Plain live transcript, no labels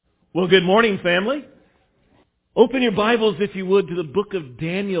Well, good morning, family. Open your Bibles, if you would, to the book of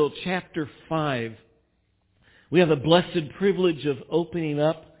Daniel, chapter 5. We have the blessed privilege of opening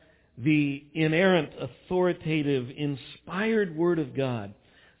up the inerrant, authoritative, inspired Word of God.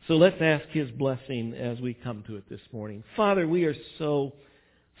 So let's ask His blessing as we come to it this morning. Father, we are so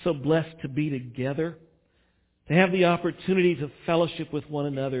blessed to be together, to have the opportunity to fellowship with one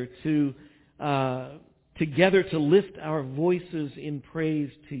another, together to lift our voices in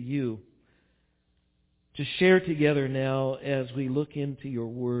praise to You, to share together now as we look into Your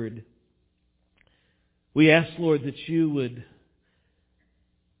Word. We ask, Lord, that You would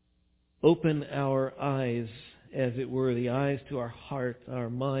open our eyes, as it were, the eyes to our heart, our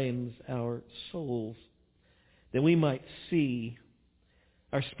minds, our souls, that we might see,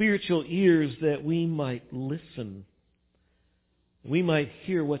 our spiritual ears that we might listen, we might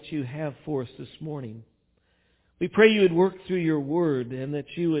hear what You have for us this morning. We pray You would work through Your Word and that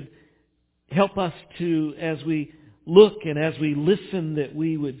You would help us to, as we look and as we listen, that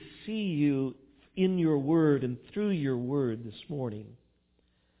we would see You in Your Word and through Your Word this morning.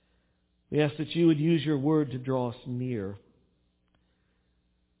 We ask that You would use Your Word to draw us near.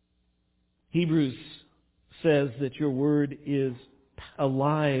 Hebrews says that Your Word is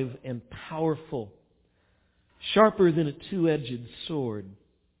alive and powerful, sharper than a two-edged sword,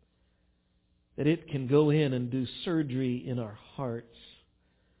 that it can go in and do surgery in our hearts,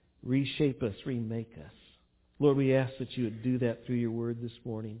 reshape us, remake us. Lord, we ask that You would do that through Your Word this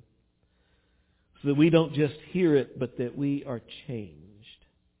morning, so that we don't just hear it, but that we are changed.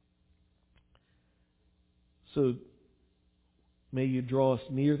 So may You draw us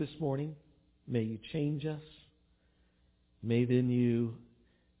near this morning. May You change us. May then You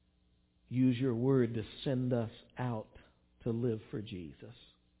use Your Word to send us out to live for Jesus.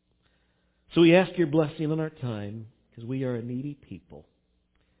 So we ask Your blessing on our time, because we are a needy people.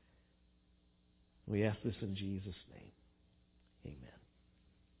 We ask this in Jesus' name. Amen.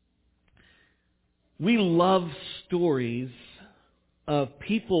 We love stories of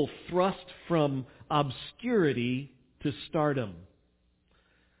people thrust from obscurity to stardom.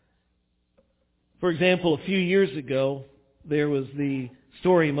 For example, a few years ago, there was the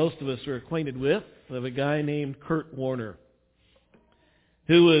story most of us are acquainted with of a guy named Kurt Warner,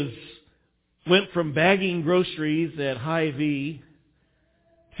 who went from bagging groceries at Hy-Vee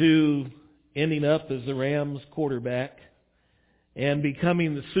to ending up as the Rams quarterback and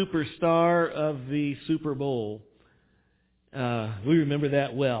becoming the superstar of the Super Bowl. We remember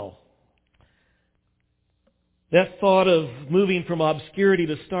that well. That thought of moving from obscurity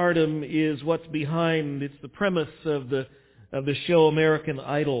to stardom is what's behind, it's the premise of the show American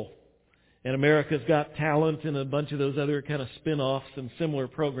Idol and America's Got Talent and a bunch of those other kind of spin-offs and similar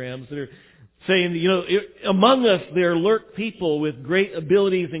programs that are saying, among us there lurk people with great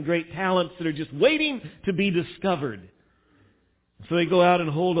abilities and great talents that are just waiting to be discovered. So they go out and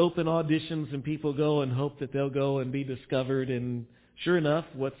hold open auditions, and people go and hope that they'll go and be discovered. And sure enough,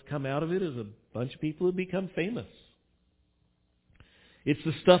 what's come out of it is a bunch of people who become famous. It's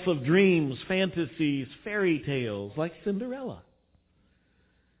the stuff of dreams, fantasies, fairy tales, like Cinderella.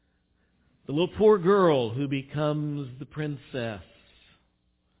 The little poor girl who becomes the princess.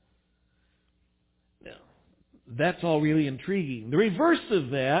 That's all really intriguing. The reverse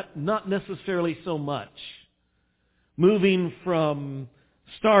of that, not necessarily so much. Moving from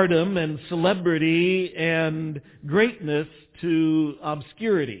stardom and celebrity and greatness to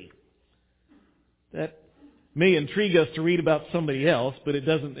obscurity. That may intrigue us to read about somebody else, but it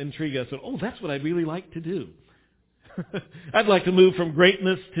doesn't intrigue us. Oh, that's what I'd really like to do. I'd like to move from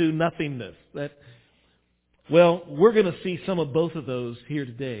greatness to nothingness. Well, we're going to see some of both of those here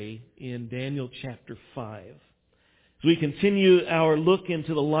today in Daniel chapter 5. As we continue our look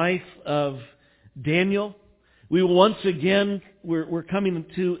into the life of Daniel, we will once again, we're coming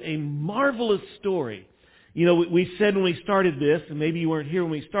to a marvelous story. We said when we started this, and maybe you weren't here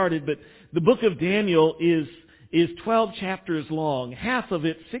when we started, but the book of Daniel is 12 chapters long. Half of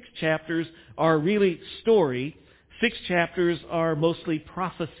it, 6 chapters, are really story. 6 chapters are mostly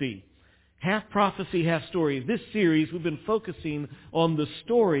prophecy. Half prophecy, half story. This series, we've been focusing on the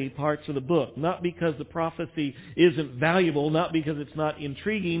story parts of the book. Not because the prophecy isn't valuable, not because it's not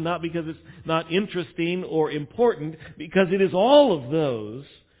intriguing, not because it's not interesting or important, because it is all of those.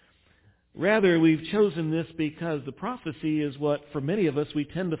 Rather, we've chosen this because the prophecy is what, for many of us, we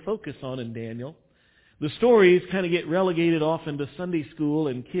tend to focus on in Daniel. The stories kind of get relegated off into Sunday school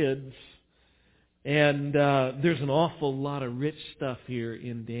and kids. And there's an awful lot of rich stuff here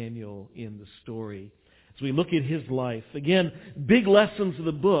in Daniel in the story. As we look at his life, again, big lessons of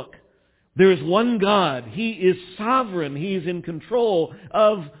the book. There is one God. He is sovereign. He is in control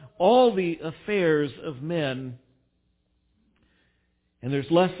of all the affairs of men. And there's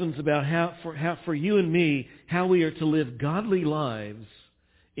lessons about how for you and me, how we are to live godly lives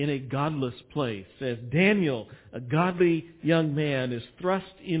in a godless place. As Daniel, a godly young man, is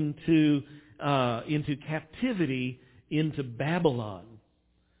thrust into captivity into Babylon,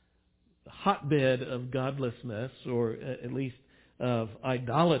 the hotbed of godlessness, or at least of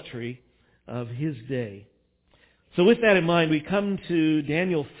idolatry of his day. So with that in mind, we come to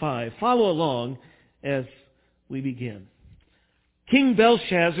Daniel 5. Follow along as we begin. King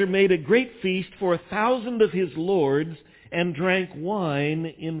Belshazzar made a great feast for 1,000 of his lords and drank wine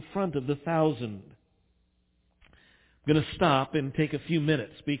in front of the 1,000. I'm going to stop and take a few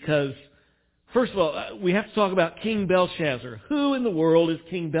minutes because, first of all, we have to talk about King Belshazzar. Who in the world is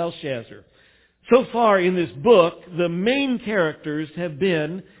King Belshazzar? So far in this book, the main characters have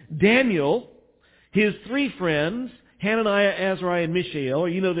been Daniel, his three friends, Hananiah, Azariah, and Mishael, or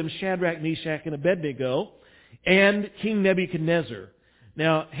you know them, Shadrach, Meshach, and Abednego, and King Nebuchadnezzar.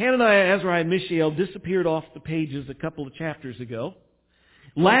 Now, Hananiah, Azariah, and Mishael disappeared off the pages a couple of chapters ago.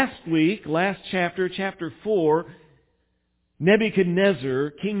 Last week, last chapter, chapter 4,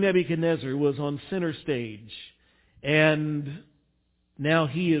 King Nebuchadnezzar was on center stage, and now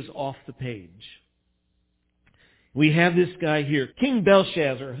he is off the page. We have this guy here, King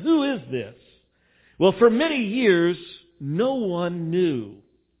Belshazzar. Who is this? Well, for many years, no one knew.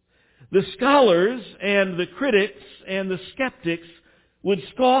 The scholars and the critics and the skeptics would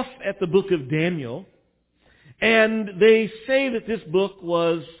scoff at the book of Daniel, and they say that this book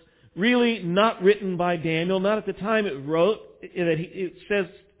was really not written by Daniel, not at the time it says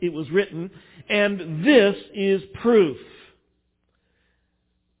it was written, and this is proof.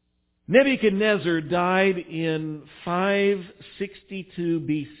 Nebuchadnezzar died in 562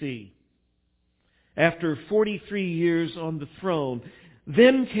 BC, after 43 years on the throne.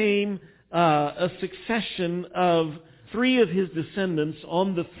 Then came a succession of 3 of his descendants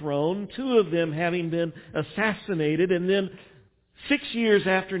on the throne, 2 of them having been assassinated, and then 6 years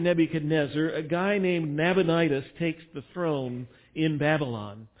after Nebuchadnezzar, a guy named Nabonidus takes the throne in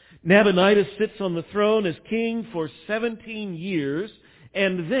Babylon. Nabonidus sits on the throne as king for 17 years,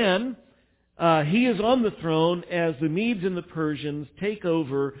 and then he is on the throne as the Medes and the Persians take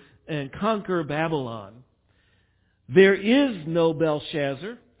over and conquer Babylon. There is no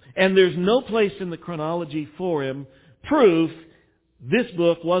Belshazzar, and there's no place in the chronology for him. Proof this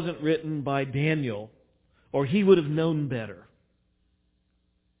book wasn't written by Daniel, or he would have known better.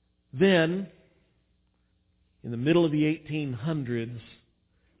 Then, in the middle of the 1800s,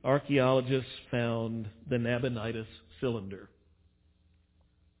 archaeologists found the Nabonidus cylinder.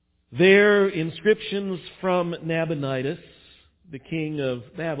 There, inscriptions from Nabonidus, the king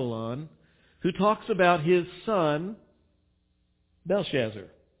of Babylon, who talks about his son, Belshazzar.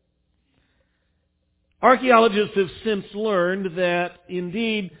 Archaeologists have since learned that,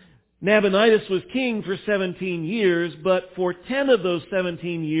 indeed, Nabonidus was king for 17 years, but for 10 of those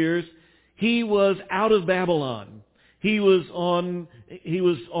 17 years, he was out of Babylon. He was on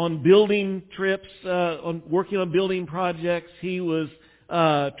building trips, working on building projects. He was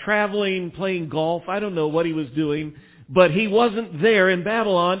traveling, playing golf. I don't know what he was doing, but he wasn't there in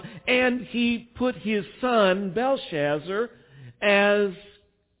Babylon, and he put his son, Belshazzar, as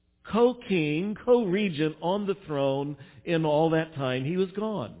co-king, co-regent on the throne in all that time he was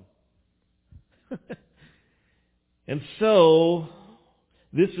gone. And so,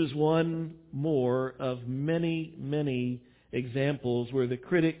 this is one more of many, many examples where the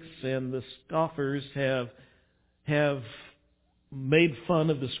critics and the scoffers have made fun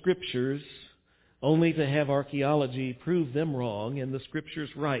of the Scriptures only to have archaeology prove them wrong and the Scriptures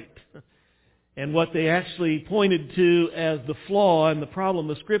right. And what they actually pointed to as the flaw and the problem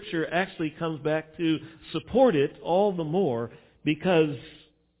of Scripture actually comes back to support it all the more, because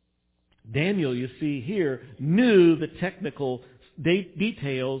Daniel, you see here, knew the technical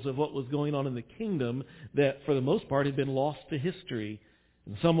details of what was going on in the kingdom that for the most part had been lost to history.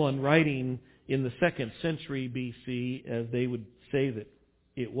 And someone writing in the 2nd century BC, as they would say that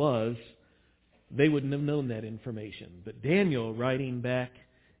it was, they wouldn't have known that information. But Daniel, writing back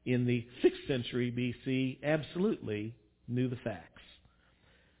in the 6th century BC, absolutely knew the facts.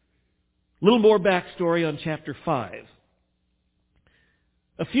 A little more backstory on chapter 5.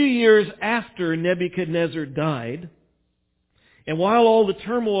 A few years after Nebuchadnezzar died, and while all the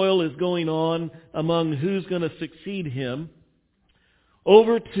turmoil is going on among who's going to succeed him,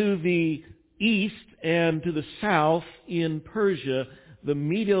 over to the east and to the south in Persia, the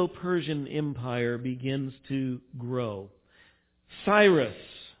Medo-Persian Empire begins to grow. Cyrus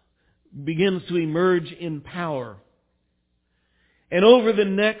begins to emerge in power. And over the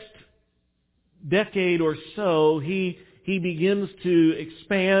next decade or so, he begins to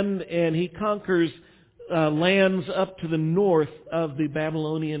expand, and he conquers lands up to the north of the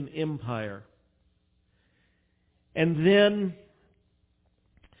Babylonian Empire. And then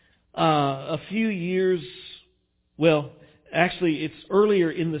a few years, well, actually it's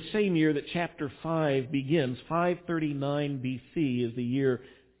earlier in the same year that chapter 5 begins. 539 BC is the year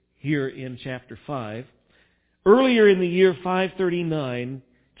here in chapter 5. Earlier in the year 539,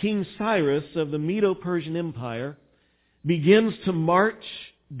 King Cyrus of the Medo-Persian Empire begins to march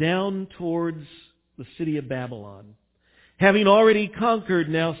down towards the city of Babylon. Having already conquered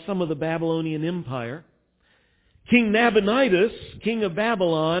now some of the Babylonian Empire, King Nabonidus, king of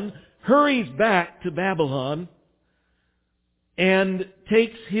Babylon, hurries back to Babylon and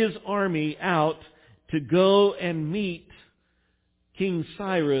takes his army out to go and meet King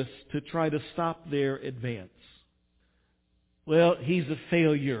Cyrus to try to stop their advance. Well, he's a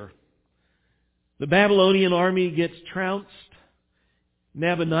failure. The Babylonian army gets trounced.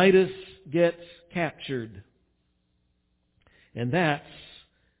 Nabonidus gets captured. And that's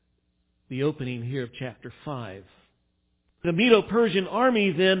the opening here of chapter 5. The Medo-Persian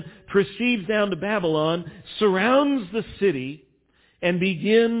army then proceeds down to Babylon, surrounds the city, and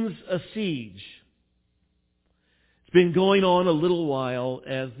begins a siege. It's been going on a little while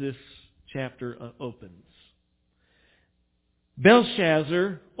as this chapter opens.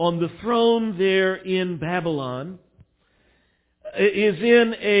 Belshazzar, on the throne there in Babylon, is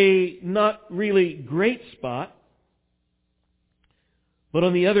in a not really great spot. But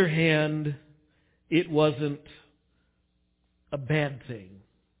on the other hand, it wasn't a bad thing.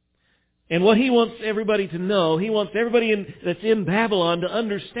 And what he wants everybody to know, he wants everybody that's in Babylon to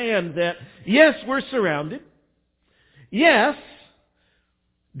understand that, yes, we're surrounded. Yes,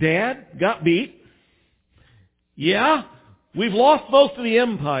 Dad got beat. Yeah, we've lost most of the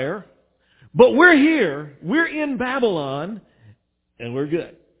empire. But we're here. We're in Babylon. And we're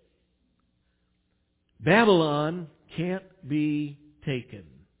good. Babylon can't be taken.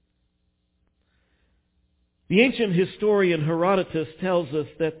 The ancient historian Herodotus tells us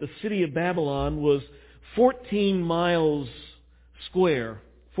that the city of Babylon was 14 miles square,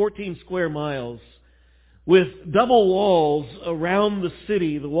 14 square miles, with double walls around the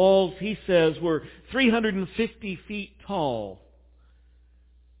city. The walls, he says, were 350 feet tall.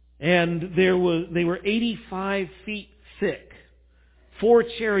 And they were 85 feet thick. 4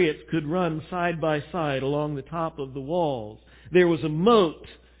 chariots could run side by side along the top of the walls. There was a moat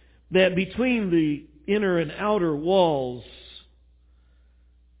that between the inner and outer walls,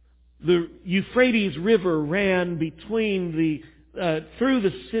 the Euphrates River ran between through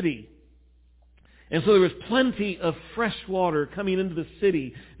the city. And so there was plenty of fresh water coming into the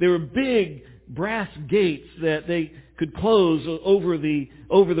city. There were big brass gates that they could close over the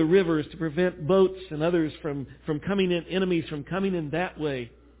rivers to prevent boats and others from coming in, enemies from coming in that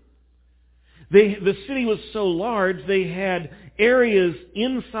way. The city was so large, they had areas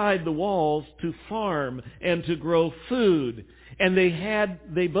inside the walls to farm and to grow food. And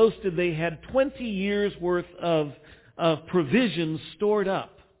they boasted they had 20 years worth of provisions stored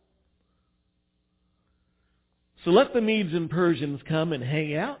up. So let the Medes and Persians come and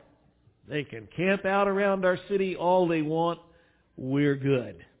hang out. They can camp out around our city all they want. We're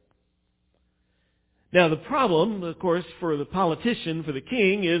good. Now the problem, of course, for the politician, for the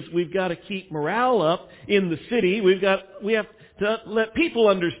king, is we've got to keep morale up in the city. We have to let people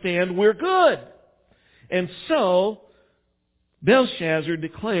understand we're good. And so Belshazzar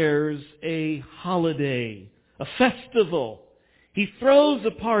declares a holiday, a festival. He throws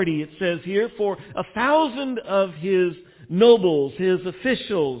a party, it says here, for 1,000 of his nobles, his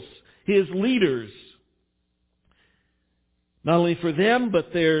officials, his leaders. Not only for them, but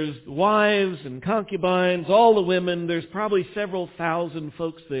there's wives and concubines, all the women. There's probably several thousand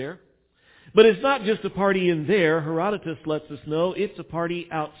folks there. But it's not just a party in there. Herodotus lets us know it's a party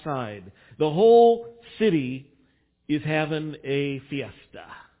outside. The whole city is having a fiesta.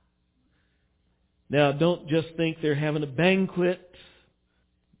 Now, don't just think they're having a banquet.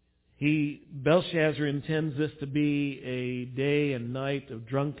 Belshazzar intends this to be a day and night of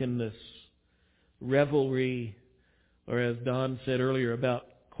drunkenness, revelry, or as Don said earlier about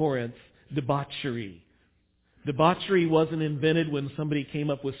Corinth, debauchery. Debauchery wasn't invented when somebody came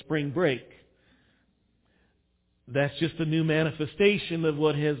up with spring break. That's just a new manifestation of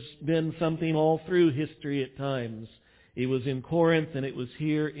what has been something all through history at times. It was in Corinth and it was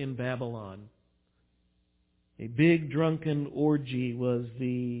here in Babylon. A big drunken orgy was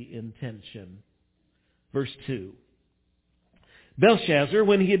the intention. Verse 2. Belshazzar,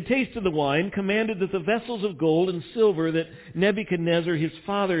 when he had tasted the wine, commanded that the vessels of gold and silver that Nebuchadnezzar his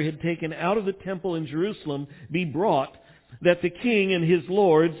father had taken out of the temple in Jerusalem be brought, that the king and his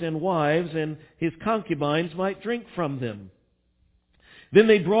lords and wives and his concubines might drink from them. Then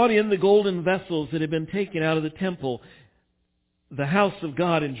they brought in the golden vessels that had been taken out of the temple, the house of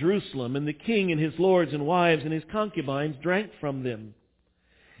God in Jerusalem, and the king and his lords and wives and his concubines drank from them.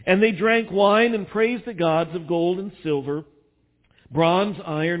 And they drank wine and praised the gods of gold and silver, bronze,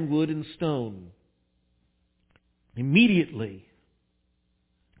 iron, wood, and stone. Immediately,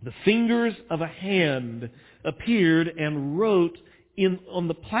 the fingers of a hand appeared and wrote on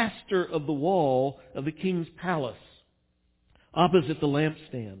the plaster of the wall of the king's palace, opposite the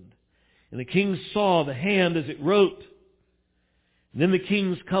lampstand. And the king saw the hand as it wrote. And then the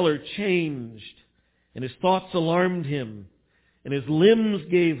king's color changed, and his thoughts alarmed him, and his limbs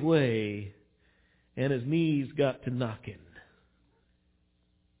gave way, and his knees got to knocking.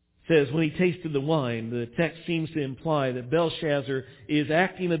 It says, when he tasted the wine, the text seems to imply that Belshazzar is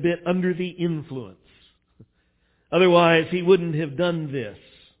acting a bit under the influence. Otherwise, he wouldn't have done this.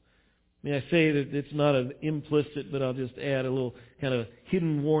 May I say that it's not an implicit, but I'll just add a little kind of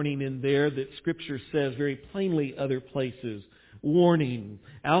hidden warning in there that Scripture says very plainly other places. Warning,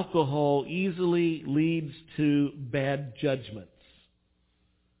 alcohol easily leads to bad judgments.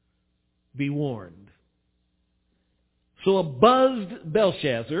 Be warned. So a buzzed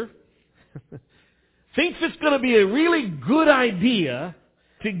Belshazzar thinks it's going to be a really good idea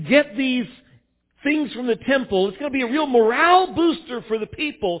to get these things from the temple. It's going to be a real morale booster for the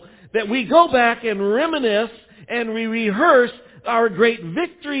people that we go back and reminisce and we rehearse our great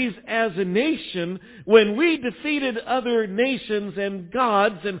victories as a nation when we defeated other nations and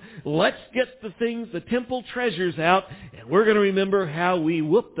gods, and let's get the things, the temple treasures out, and we're going to remember how we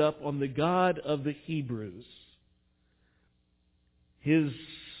whooped up on the God of the Hebrews. His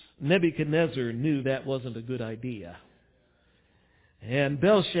Nebuchadnezzar knew that wasn't a good idea. And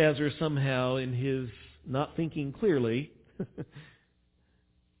Belshazzar somehow, in his not thinking clearly,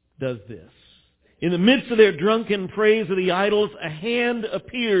 does this. In the midst of their drunken praise of the idols, a hand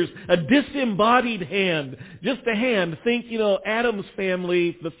appears, a disembodied hand. Just a hand. Think, Adam's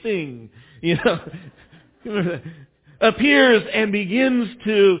family, the thing, appears and begins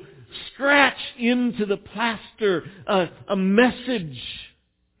to scratch into the plaster a message.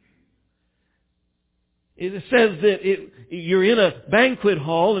 It says that you're in a banquet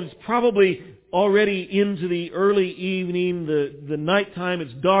hall, and it's probably already into the early evening, the nighttime,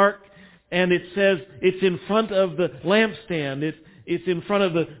 it's dark. And it says it's in front of the lampstand. It's in front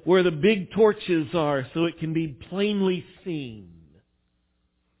of where the big torches are, so it can be plainly seen.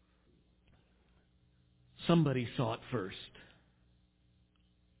 Somebody saw it first.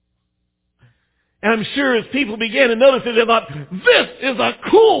 And I'm sure as people began to notice it, they thought, this is a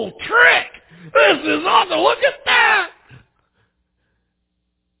cool trick! This is awesome! Look at that!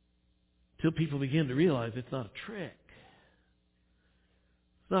 Till people begin to realize it's not a trick.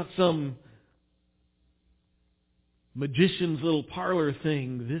 Not some magician's little parlor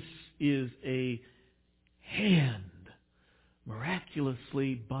thing. This is a hand,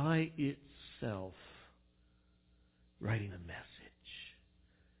 miraculously by itself, writing a message.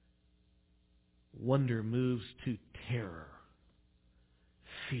 Wonder moves to terror,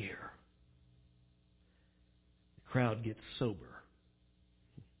 fear. The crowd gets sober.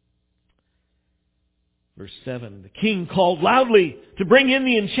 Verse 7, the king called loudly to bring in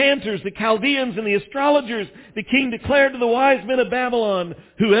the enchanters, the Chaldeans, and the astrologers. The king declared to the wise men of Babylon,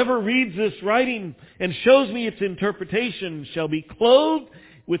 whoever reads this writing and shows me its interpretation shall be clothed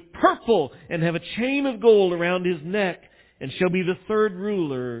with purple and have a chain of gold around his neck and shall be the third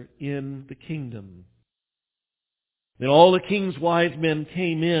ruler in the kingdom. Then all the king's wise men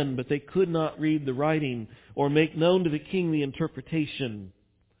came in, but they could not read the writing or make known to the king the interpretation.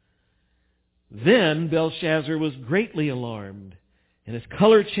 Then Belshazzar was greatly alarmed, and his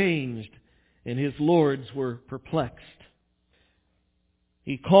color changed, and his lords were perplexed.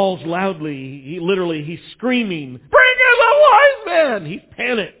 He calls loudly, he's screaming, bring in the wise men! He's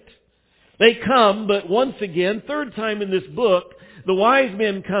panicked. They come, but once again, third time in this book, the wise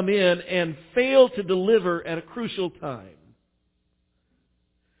men come in and fail to deliver at a crucial time.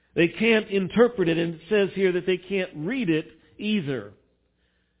 They can't interpret it, and it says here that they can't read it either.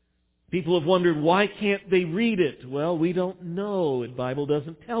 People have wondered, why can't they read it? Well, we don't know. The Bible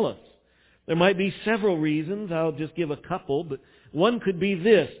doesn't tell us. There might be several reasons. I'll just give a couple, but one could be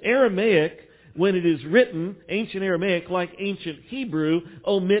this. Aramaic, when it is written, ancient Aramaic, like ancient Hebrew,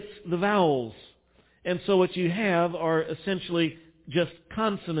 omits the vowels. And so what you have are essentially just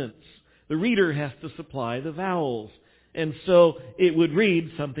consonants. The reader has to supply the vowels. And so it would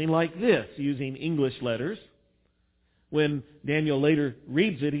read something like this, using English letters. When Daniel later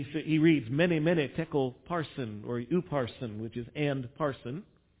reads it, he reads mene mene tekel parsin, or uparsin, which is and parsin.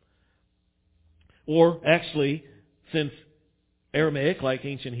 Or actually, since Aramaic, like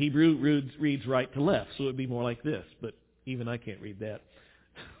ancient Hebrew, reads right to left, so it would be more like this. But even I can't read that.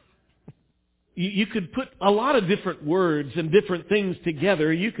 You could put a lot of different words and different things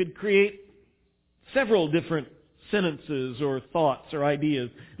together. You could create several different sentences or thoughts or ideas.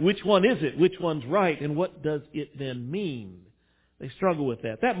 Which one is it? Which one's right? And what does it then mean? They struggle with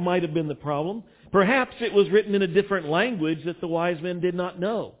that. That might have been the problem. Perhaps it was written in a different language that the wise men did not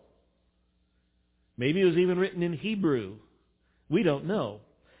know. Maybe it was even written in Hebrew. We don't know.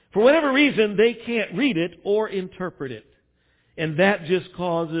 For whatever reason, they can't read it or interpret it. And that just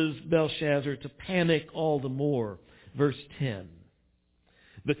causes Belshazzar to panic all the more. Verse 10.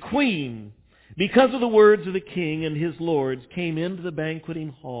 The queen, because of the words of the king and his lords, came into the banqueting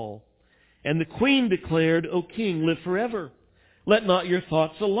hall. And the queen declared, O king, live forever. Let not your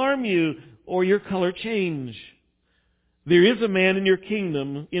thoughts alarm you, or your color change. There is a man in your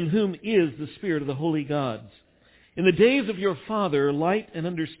kingdom in whom is the spirit of the holy gods. In the days of your father, light and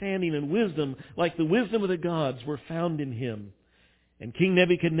understanding and wisdom, like the wisdom of the gods, were found in him. And King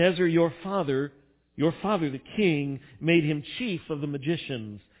Nebuchadnezzar, your father the king, made him chief of the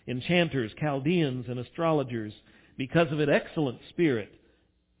magicians, enchanters, Chaldeans, and astrologers, because of an excellent spirit,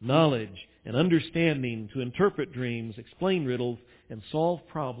 knowledge, and understanding to interpret dreams, explain riddles, and solve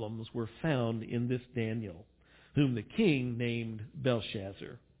problems were found in this Daniel, whom the king named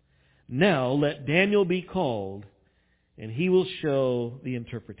Belshazzar. Now let Daniel be called, and he will show the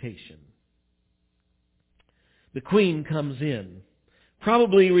interpretation. The queen comes in,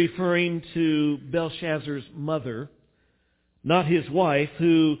 probably referring to Belshazzar's mother, not his wife,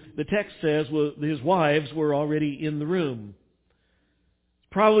 who the text says his wives were already in the room.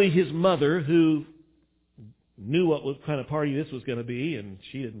 Probably his mother, who knew what kind of party this was going to be, and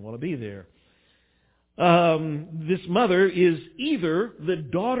she didn't want to be there. This mother is either the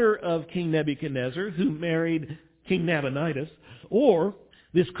daughter of King Nebuchadnezzar, who married King Nabonidus, or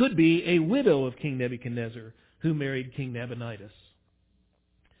this could be a widow of King Nebuchadnezzar, who married King Nabonidus.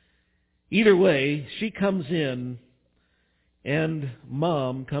 Either way, she comes in, and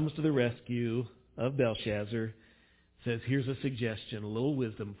Mom comes to the rescue of Belshazzar, says, here's a suggestion, a little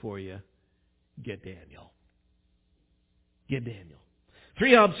wisdom for you. Get Daniel. Get Daniel.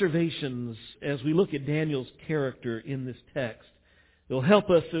 3 observations as we look at Daniel's character in this text. It will help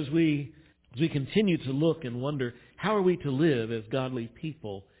us as we continue to look and wonder, how are we to live as godly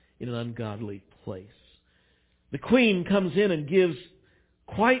people in an ungodly place? The queen comes in and gives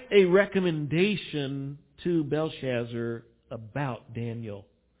quite a recommendation to Belshazzar about Daniel.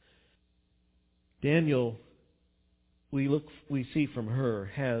 Daniel, we see from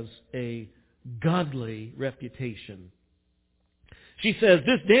her, has a godly reputation. She says,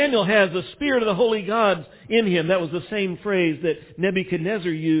 this Daniel has the spirit of the holy gods in him. That was the same phrase that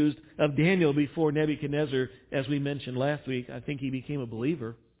Nebuchadnezzar used of Daniel before Nebuchadnezzar, as we mentioned last week. I think he became a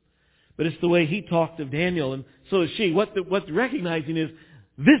believer. But it's the way he talked of Daniel, and so is she. What's recognizing is,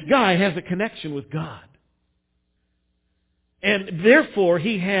 this guy has a connection with God. And therefore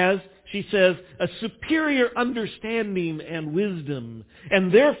he has, she says, a superior understanding and wisdom.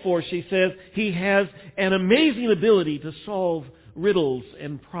 And therefore, she says, he has an amazing ability to solve riddles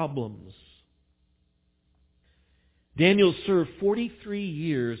and problems. Daniel served 43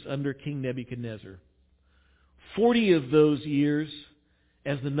 years under King Nebuchadnezzar. 40 of those years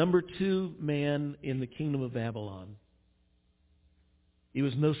as the number 2 man in the kingdom of Babylon. It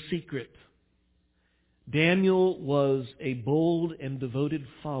was no secret. Daniel was a bold and devoted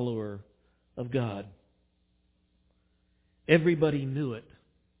follower of God. Everybody knew it.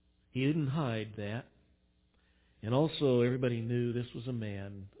 He didn't hide that. And also everybody knew this was a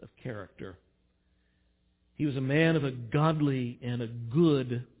man of character. He was a man of a godly and a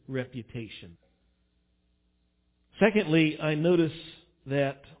good reputation. Secondly, I notice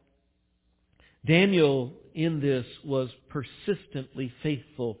that Daniel in this was persistently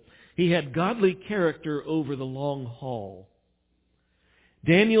faithful. He had godly character over the long haul.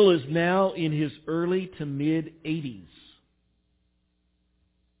 Daniel is now in his early to mid-80s.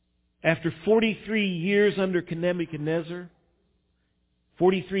 After 43 years under Nebuchadnezzar,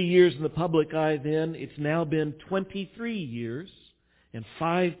 43 years in the public eye then, it's now been 23 years and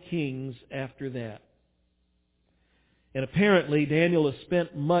 5 kings after that. And apparently Daniel has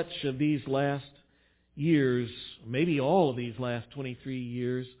spent much of these last years, maybe all of these last 23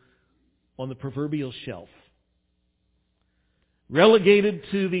 years, on the proverbial shelf. relegated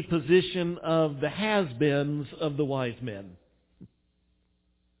to the position of the has-beens of the wise men.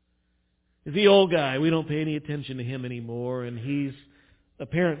 He's the old guy. We don't pay any attention to him anymore, and he's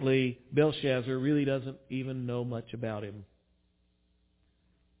apparently, Belshazzar really doesn't even know much about him.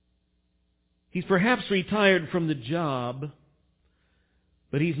 He's perhaps retired from the job,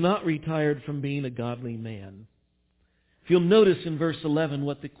 but he's not retired from being a godly man. If you'll notice in verse 11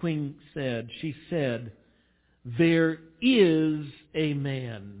 what the queen said, she said, "There is a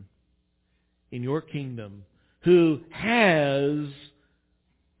man in your kingdom who has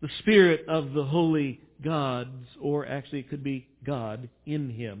the spirit of the holy gods," or actually it could be God, in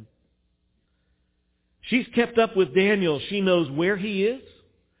him. She's kept up with Daniel. She knows where he is.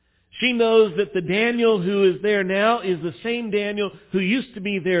 She knows that the Daniel who is there now is the same Daniel who used to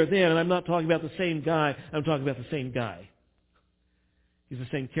be there then. And I'm not talking about the same guy. I'm talking about the same guy. He's the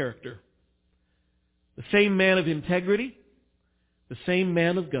same character. The same man of integrity. The same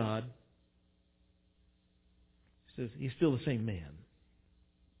man of God. He says he's still the same man.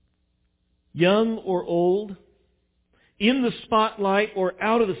 Young or old, in the spotlight or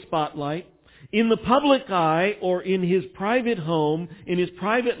out of the spotlight, in the public eye or in his private home, in his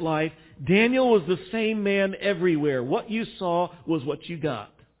private life, Daniel was the same man everywhere. What you saw was what you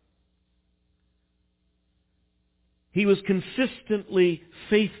got. He was consistently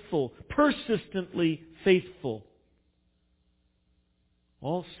faithful, persistently faithful.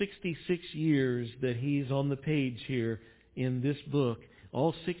 All 66 years that he's on the page here in this book,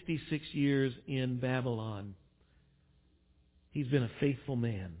 all 66 years in Babylon, he's been a faithful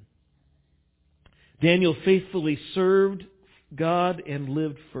man. Daniel faithfully served God and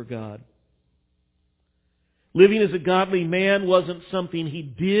lived for God. Living as a godly man wasn't something he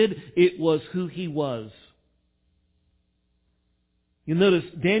did, it was who he was. You notice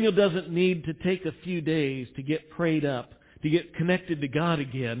Daniel doesn't need to take a few days to get prayed up, to get connected to God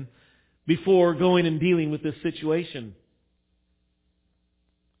again, before going and dealing with this situation.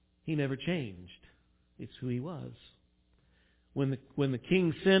 He never changed. It's who he was. When the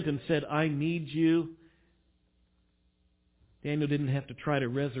king sent and said, "I need you," Daniel didn't have to try to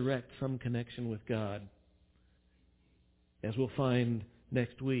resurrect some connection with God. As we'll find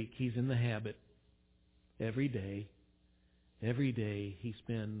next week, he's in the habit every day he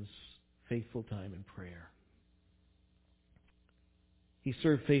spends faithful time in prayer. He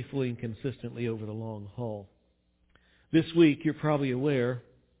served faithfully and consistently over the long haul. This week, you're probably aware,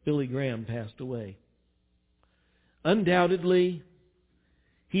 Billy Graham passed away. Undoubtedly,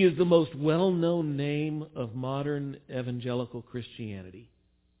 he is the most well-known name of modern evangelical Christianity.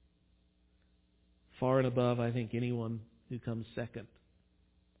 Far and above, I think, anyone who comes second.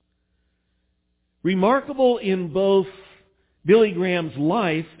 Remarkable in both Billy Graham's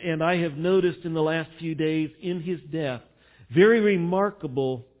life, and I have noticed in the last few days in his death, very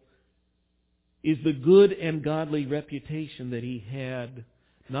remarkable is the good and godly reputation that he had,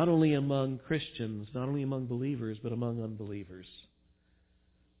 not only among Christians, not only among believers, but among unbelievers.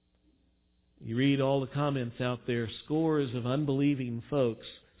 You read all the comments out there, scores of unbelieving folks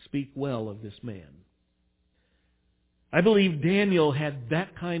speak well of this man. I believe Daniel had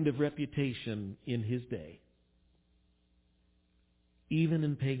that kind of reputation in his day, even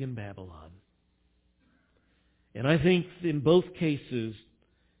in pagan Babylon. And I think in both cases,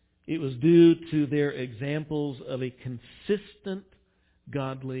 it was due to their examples of a consistent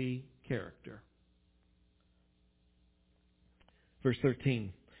godly character. Verse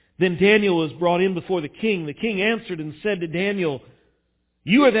 13. Then Daniel was brought in before the king. The king answered and said to Daniel,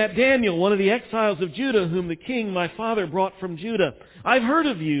 "You are that Daniel, one of the exiles of Judah, whom the king my father brought from Judah. I've heard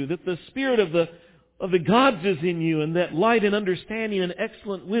of you, that the spirit of the gods is in you, and that light and understanding and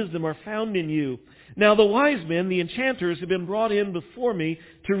excellent wisdom are found in you. Now the wise men, the enchanters, have been brought in before me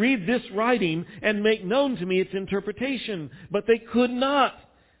to read this writing and make known to me its interpretation. But they could not.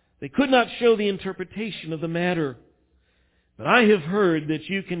 They could not show the interpretation of the matter. But I have heard that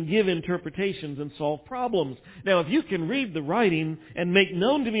you can give interpretations and solve problems. Now if you can read the writing and make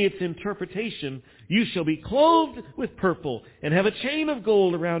known to me its interpretation, you shall be clothed with purple and have a chain of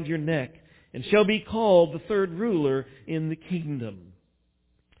gold around your neck, and shall be called the third ruler in the kingdom."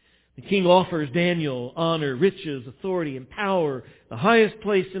 The king offers Daniel honor, riches, authority, and power, the highest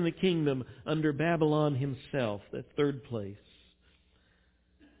place in the kingdom under Babylon himself, that third place.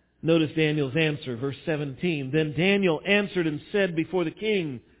 Notice Daniel's answer, verse 17. Then Daniel answered and said before the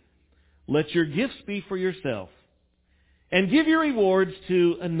king, "Let your gifts be for yourself, and give your rewards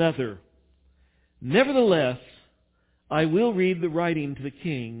to another. Nevertheless, I will read the writing to the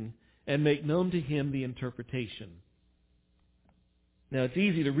king and make known to him the interpretation." Now it's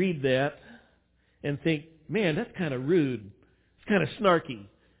easy to read that and think, man, that's kind of rude It's kind of snarky.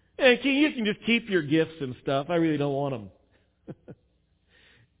 Hey, King, you can just keep your gifts and stuff. I really don't want them.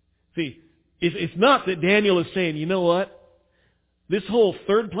 See, it's not that Daniel is saying, you know what? This whole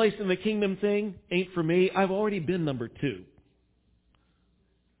third place in the kingdom thing ain't for me. I've already been number 2.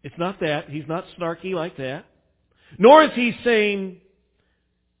 It's not that. He's not snarky like that. Nor is he saying,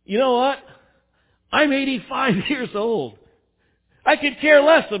 you know what? I'm 85 years old. I could care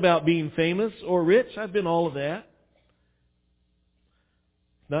less about being famous or rich. I've been all of that.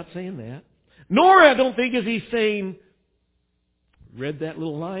 Not saying that. Nor, I don't think, is he saying, read that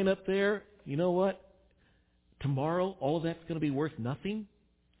little line up there? You know what? Tomorrow, all of that's going to be worth nothing?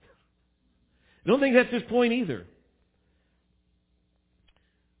 I don't think that's his point either.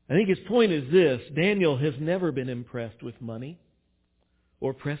 I think his point is this: Daniel has never been impressed with money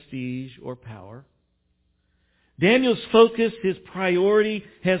or prestige or power. Daniel's focus, his priority,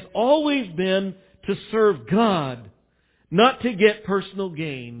 has always been to serve God, not to get personal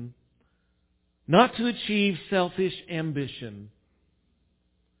gain, not to achieve selfish ambition.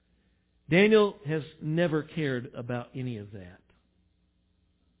 Daniel has never cared about any of that.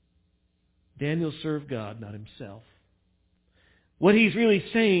 Daniel served God, not himself. What he's really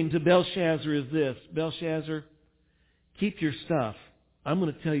saying to Belshazzar is this: Belshazzar, keep your stuff. I'm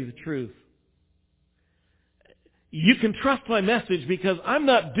going to tell you the truth. You can trust my message because I'm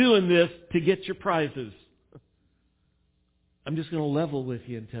not doing this to get your prizes. I'm just going to level with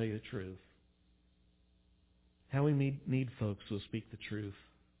you and tell you the truth. How we need folks who will speak the truth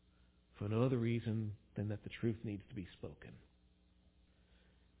for no other reason than that the truth needs to be spoken.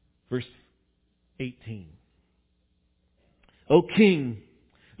 Verse 18. O king,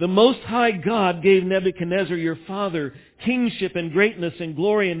 the Most High God gave Nebuchadnezzar your father kingship and greatness and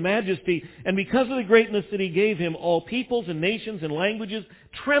glory and majesty, and because of the greatness that he gave him, all peoples and nations and languages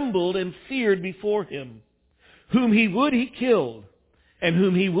trembled and feared before him. Whom he would, he killed, and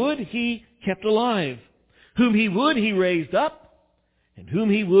whom he would, he kept alive. Whom he would, he raised up, and whom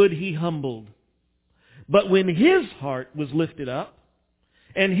he would, he humbled. But when his heart was lifted up,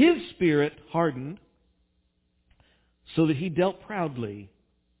 and his spirit hardened, so that he dealt proudly,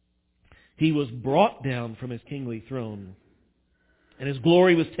 he was brought down from his kingly throne, and his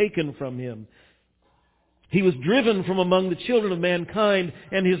glory was taken from him. He was driven from among the children of mankind,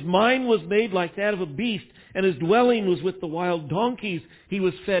 and his mind was made like that of a beast, and his dwelling was with the wild donkeys. He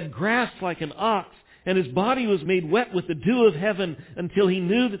was fed grass like an ox, and his body was made wet with the dew of heaven, until he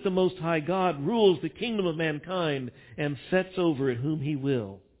knew that the Most High God rules the kingdom of mankind and sets over it whom he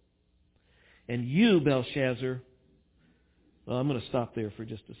will. And you, Belshazzar, well, I'm going to stop there for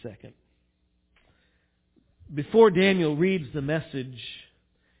just a second. Before Daniel reads the message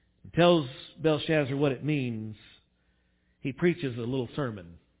and tells Belshazzar what it means, he preaches a little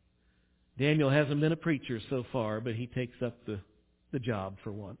sermon. Daniel hasn't been a preacher so far, but he takes up the job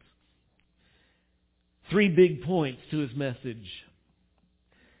for once. 3 big points to his message.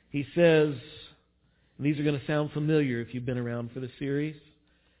 He says, and these are going to sound familiar if you've been around for the series,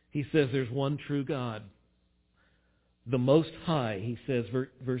 he says there's one true God. The Most High, he says,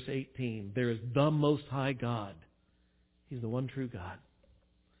 verse 18, there is the Most High God. He's the one true God.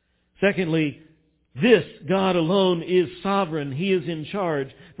 Secondly, this God alone is sovereign. He is in charge.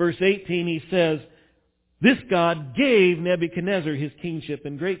 Verse 18, he says, this God gave Nebuchadnezzar his kingship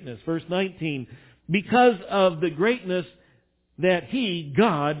and greatness. Verse 19, because of the greatness that he,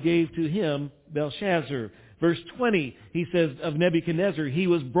 God, gave to him, Belshazzar. Verse 20, he says of Nebuchadnezzar, he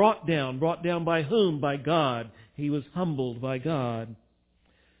was brought down. Brought down by whom? By God. He was humbled by God.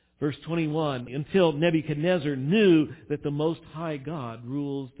 Verse 21, until Nebuchadnezzar knew that the Most High God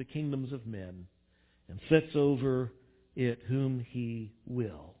rules the kingdoms of men and sets over it whom he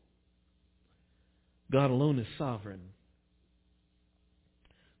will. God alone is sovereign.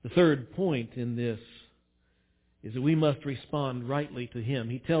 The third point in this is that we must respond rightly to him.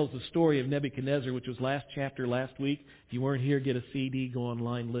 He tells the story of Nebuchadnezzar, which was last chapter last week. If you weren't here, get a CD, go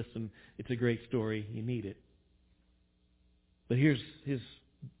online, listen. It's a great story. You need it. But here's his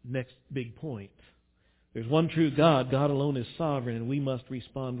next big point. There's one true God. God alone is sovereign, and we must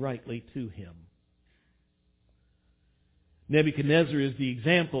respond rightly to him. Nebuchadnezzar is the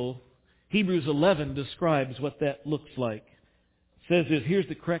example. Hebrews 11 describes what that looks like. It says this, here's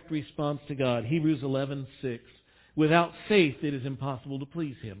the correct response to God. Hebrews 11:6. Without faith it is impossible to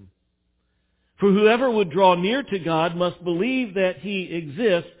please him. For whoever would draw near to God must believe that he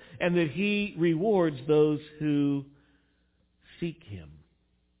exists and that he rewards those who seek him.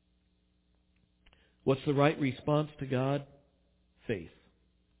 What's the right response to God? Faith.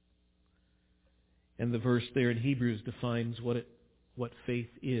 And the verse there in Hebrews defines what faith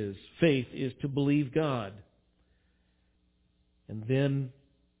is. Faith is to believe God. And then,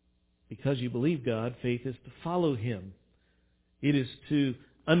 because you believe God, faith is to follow Him. It is to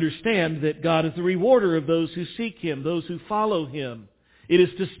understand that God is the rewarder of those who seek Him, those who follow Him. It is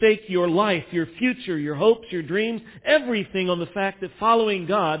to stake your life, your future, your hopes, your dreams, everything on the fact that following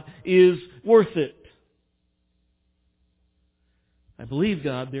God is worth it. I believe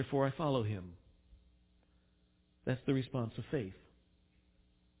God, therefore I follow Him. That's the response of faith.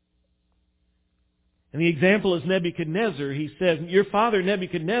 And the example is Nebuchadnezzar. He says, your father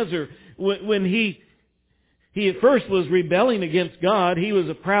Nebuchadnezzar, when he at first was rebelling against God, he was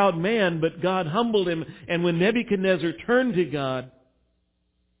a proud man, but God humbled him. And when Nebuchadnezzar turned to God,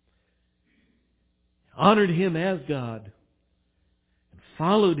 honored Him as God, and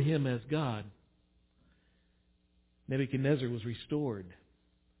followed Him as God, Nebuchadnezzar was restored.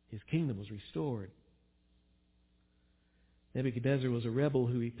 His kingdom was restored. Nebuchadnezzar was a rebel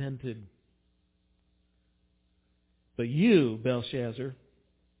who repented. But you, Belshazzar,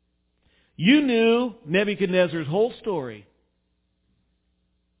 you knew Nebuchadnezzar's whole story,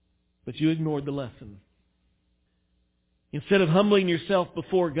 but you ignored the lesson. Instead of humbling yourself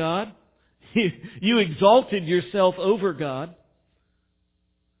before God, you exalted yourself over God.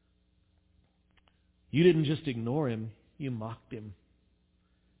 You didn't just ignore Him, you mocked Him.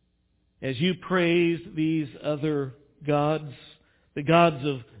 As you praised these other gods, the gods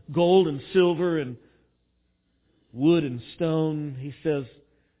of gold and silver and wood and stone, He says,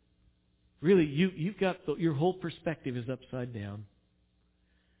 really, you've got your whole perspective is upside down.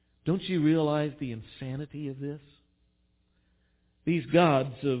 Don't you realize the insanity of this? These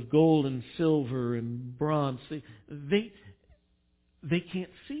gods of gold and silver and bronze, they can't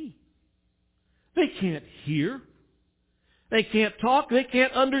see. They can't hear. They can't talk. They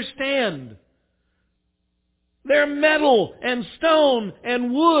can't understand. They're metal and stone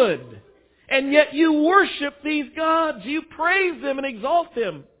and wood. And yet you worship these gods. You praise them and exalt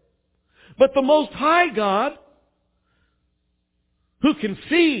them. But the Most High God, who can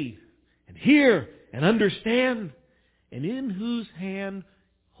see and hear and understand, and in whose hand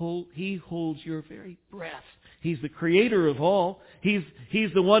He holds your very breath. He's the creator of all. He's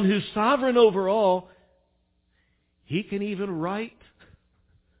the one who's sovereign over all. He can even write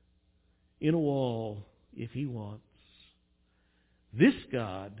in a wall if He wants. This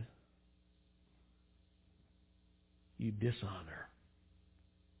God you dishonor.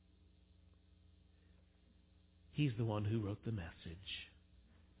 He's the one who wrote the message.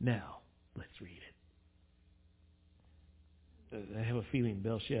 Now, let's read it. I have a feeling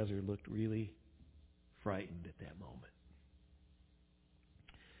Belshazzar looked really frightened at that moment.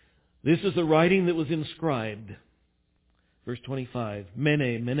 This is the writing that was inscribed. Verse 25.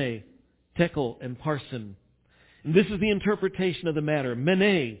 Mene, Mene, Tekel, and Parsin. And this is the interpretation of the matter.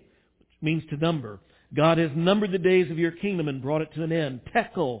 Mene, which means to number. God has numbered the days of your kingdom and brought it to an end.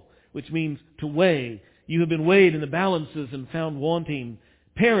 Tekel, which means to weigh. You have been weighed in the balances and found wanting.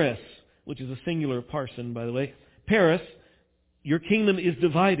 Peres, which is a singular parson, by the way. Peres, your kingdom is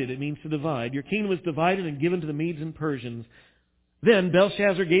divided. It means to divide. Your kingdom is divided and given to the Medes and Persians. Then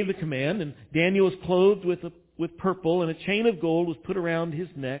Belshazzar gave the command, and Daniel was clothed with purple, and a chain of gold was put around his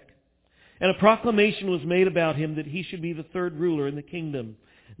neck. And a proclamation was made about him that he should be the third ruler in the kingdom.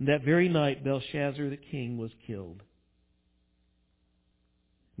 And that very night Belshazzar the king was killed.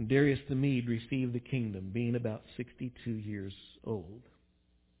 And Darius the Mede received the kingdom, being about 62 years old.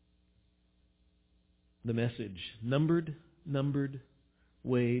 The message: numbered,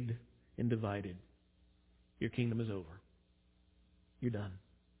 weighed, and divided. Your kingdom is over. You're done.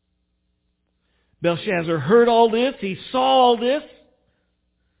 Belshazzar heard all this. He saw all this.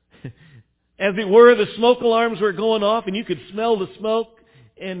 As it were, the smoke alarms were going off and you could smell the smoke.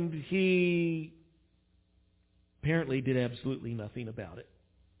 And he apparently did absolutely nothing about it.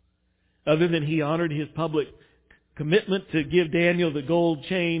 Other than he honored his public commitment to give Daniel the gold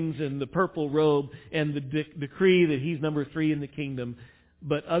chains and the purple robe and the decree that he's number 3 in the kingdom.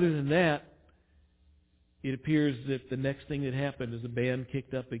 But other than that, it appears that the next thing that happened is the band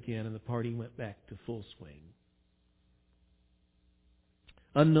kicked up again and the party went back to full swing.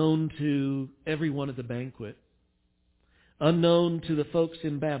 Unknown to everyone at the banquet, unknown to the folks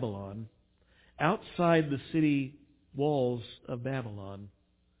in Babylon, outside the city walls of Babylon,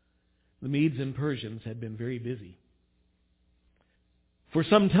 the Medes and Persians had been very busy. For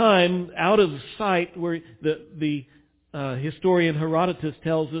some time, out of sight, where the historian Herodotus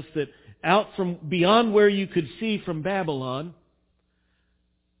tells us that out from beyond where you could see from Babylon,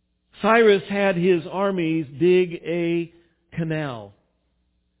 Cyrus had his armies dig a canal.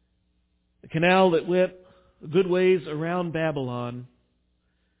 A canal that went a good ways around Babylon.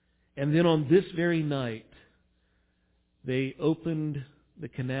 And then on this very night, they opened the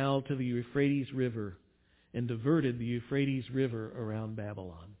canal to the Euphrates River and diverted the Euphrates River around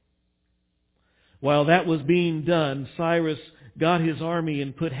Babylon. While that was being done, Cyrus got his army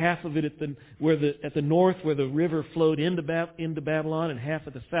and put half of it at the north where the river flowed into Babylon and half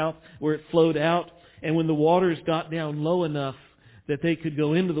at the south where it flowed out. And when the waters got down low enough that they could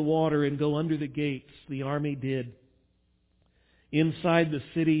go into the water and go under the gates, the army did. Inside the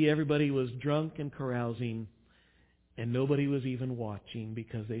city, everybody was drunk and carousing, and nobody was even watching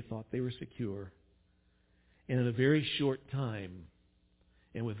because they thought they were secure. And in a very short time,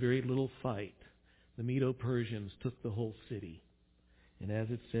 and with very little fight, the Medo-Persians took the whole city. And as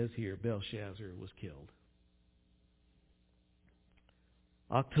it says here, Belshazzar was killed.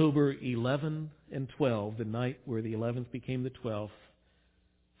 October 11 and 12, the night where the 11th became the 12th,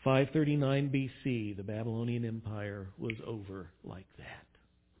 539 BC, the Babylonian Empire was over like that.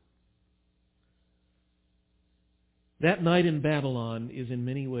 That night in Babylon is in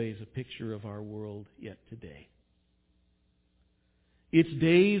many ways a picture of our world yet today. Its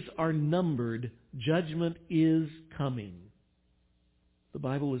days are numbered. Judgment is coming. The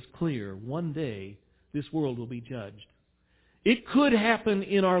Bible is clear. One day, this world will be judged. It could happen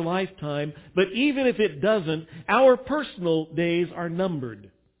in our lifetime, but even if it doesn't, our personal days are numbered.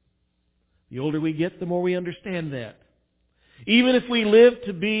 The older we get, the more we understand that. Even if we live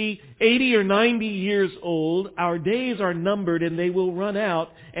to be 80 or 90 years old, our days are numbered and they will run out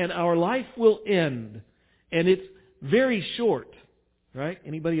and our life will end. And it's very short. Right?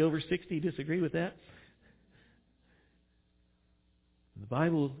 Anybody over 60 disagree with that? The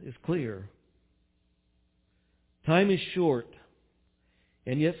Bible is clear. Time is short,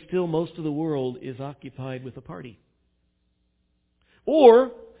 and yet still most of the world is occupied with a party.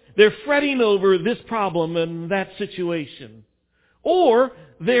 Or they're fretting over this problem and that situation. Or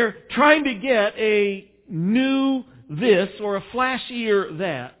they're trying to get a new this or a flashier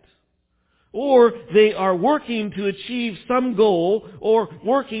that. Or they are working to achieve some goal, or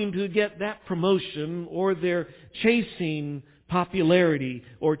working to get that promotion, or they're chasing popularity,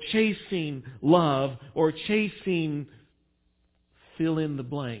 or chasing love, or chasing fill in the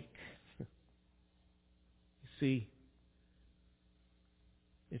blank. You see,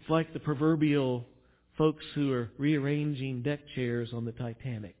 it's like the proverbial folks who are rearranging deck chairs on the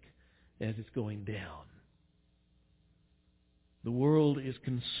Titanic as it's going down. The world is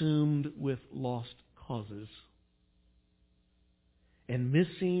consumed with lost causes and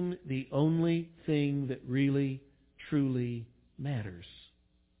missing the only thing that really, truly matters.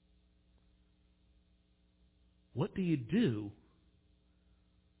 What do you do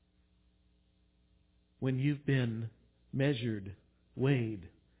when you've been measured, weighed,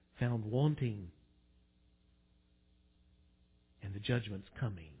 found wanting, and the judgment's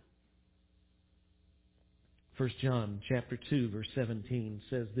coming? 1 John chapter 2, verse 17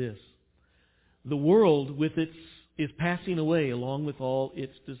 says this: "The world with its is passing away along with all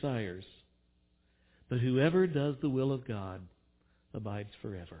its desires, but whoever does the will of God abides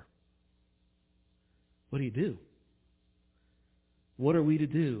forever." What do you do? What are we to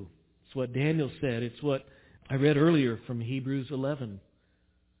do? It's what Daniel said. It's what I read earlier from Hebrews 11.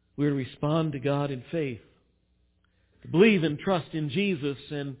 We're to respond to God in faith, to believe and trust in Jesus,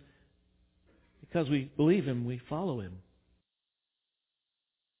 and because we believe Him, we follow Him.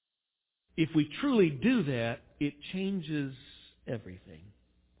 If we truly do that, it changes everything.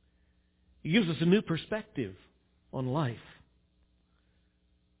 It gives us a new perspective on life.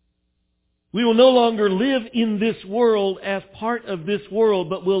 We will no longer live in this world as part of this world,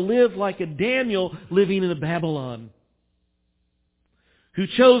 but will live like a Daniel living in a Babylon, who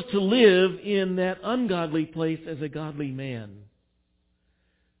chose to live in that ungodly place as a godly man,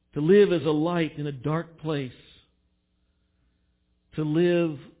 to live as a light in a dark place, to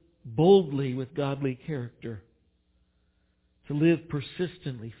live boldly with godly character, to live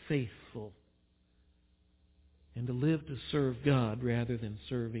persistently faithful, and to live to serve God rather than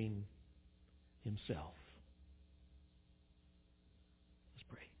serving himself. Let's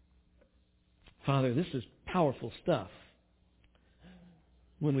pray. Father, this is powerful stuff.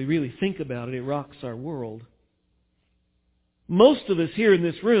 When we really think about it, it rocks our world. Most of us here in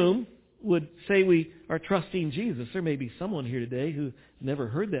this room would say we are trusting Jesus. There may be someone here today who never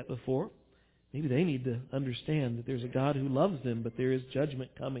heard that before. Maybe they need to understand that there's a God who loves them, but there is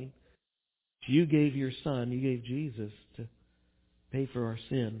judgment coming. You gave your Son, you gave Jesus to pay for our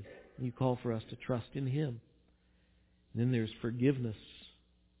sin. You call for us to trust in Him. And then there's forgiveness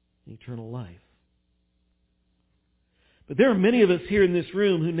and eternal life. But there are many of us here in this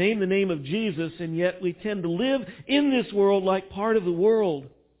room who name the name of Jesus, and yet we tend to live in this world like part of the world.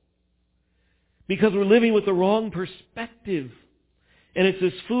 because we're living with the wrong perspective. And it's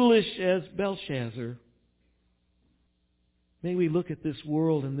as foolish as Belshazzar. May we look at this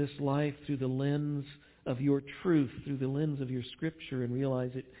world and this life through the lens of your truth, through the lens of your Scripture, and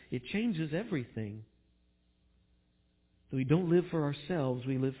realize it changes everything. So we don't live for ourselves,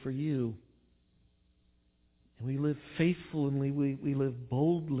 we live for you. And we live faithfully, we live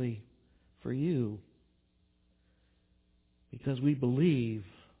boldly for you. Because we believe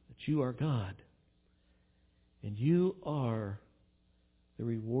that you are God. And you are the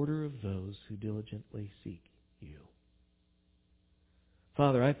rewarder of those who diligently seek you.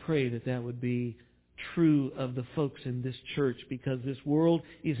 Father, I pray that that would be true of the folks in this church, because this world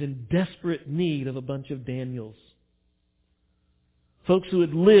is in desperate need of a bunch of Daniels. Folks who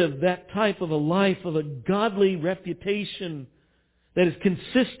would live that type of a life of a godly reputation that is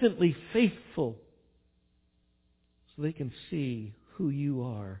consistently faithful, so they can see who you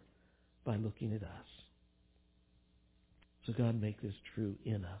are by looking at us. So God, make this true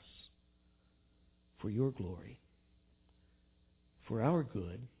in us for your glory, for our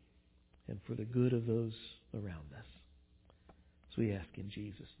good, and for the good of those around us. So we ask in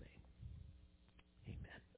Jesus' name.